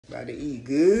About to eat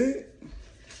good.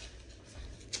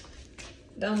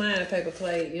 Don't mind a paper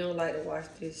plate. You don't like to wash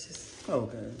dishes.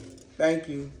 Okay. Thank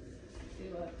you.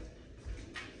 You're welcome.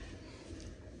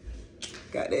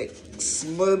 Got that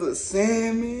smothered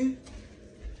salmon.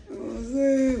 You know what I'm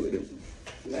saying? With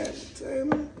the mashed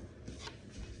potato.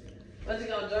 What you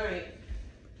gonna drink?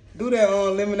 Do that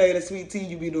lemonade and sweet tea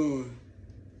you be doing.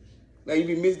 Like you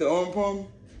be mixing the arm palm.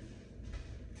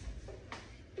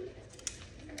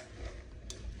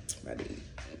 About to eat.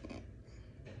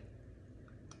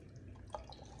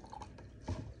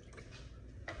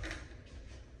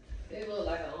 It look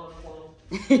like an arm palm.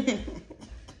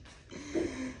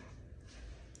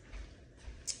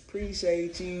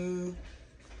 Appreciate you.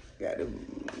 Got the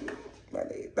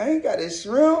got the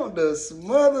shrimp, the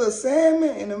smothered salmon,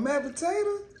 and the mashed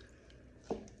potato.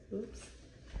 Oops.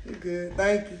 You good?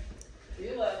 Thank you.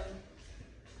 You're welcome.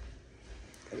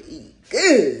 Gotta eat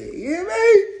good. You hear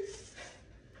me?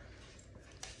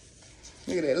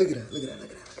 Look at that. Look at that. Look at that.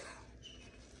 Look at that. Look at that.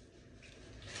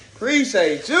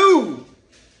 Appreciate you.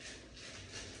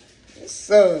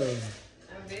 What's up?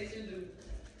 I bet you do.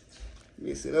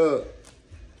 Mix it up.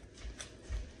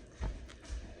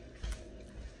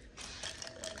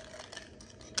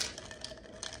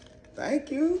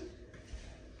 Thank you.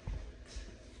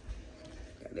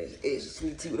 Got that extra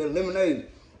sweet tea with that lemonade.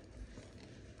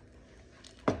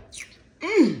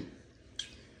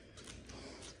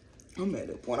 I'm at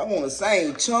the point I want to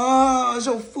sing, Charles,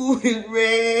 your food is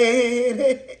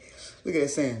ready. Look at that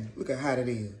salmon. Look how hot it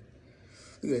is.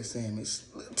 Look at that salmon.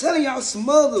 I'm telling y'all,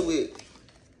 smothered with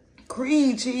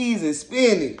cream cheese and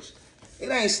spinach. It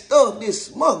ain't stuffed, it's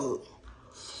smothered.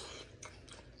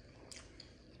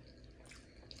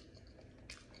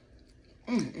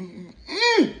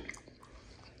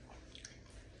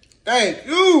 Thank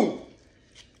you.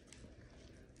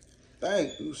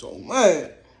 Thank you so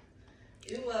much.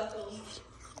 You're welcome.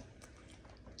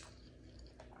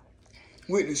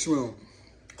 With the shrimp.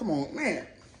 Come on, man.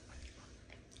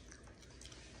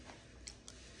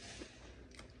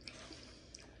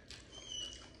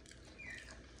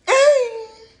 Hey,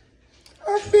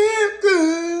 I feel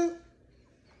good.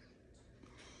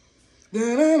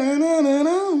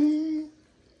 Da-da-da-da-da-da.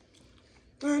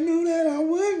 I knew that I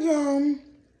would, y'all.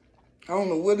 I don't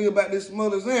know what it is about this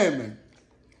smothered salmon.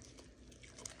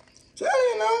 Tell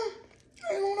you know,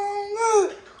 ain't going on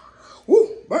good. Woo,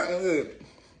 burning good.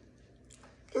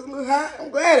 It's a little hot. I'm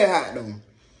glad it's hot though.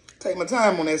 Take my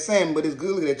time on that salmon, but it's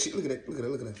good. Look at that. Look at that. Look at that.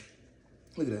 Look at that.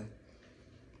 Look at that.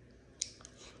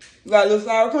 You got a little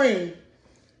sour cream.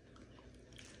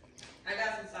 I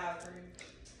got some sour cream.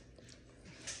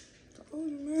 Oh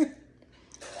man.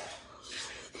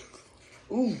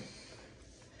 Ooh.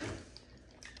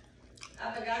 I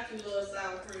forgot you love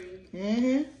sour cream.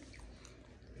 Mm-hmm.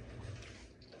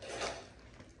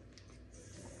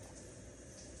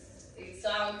 It's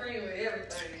sour cream with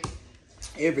everything.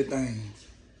 Everything.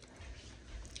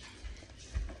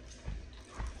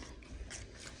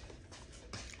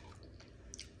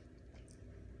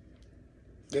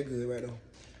 They're good right though.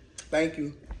 Thank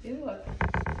you. You're welcome.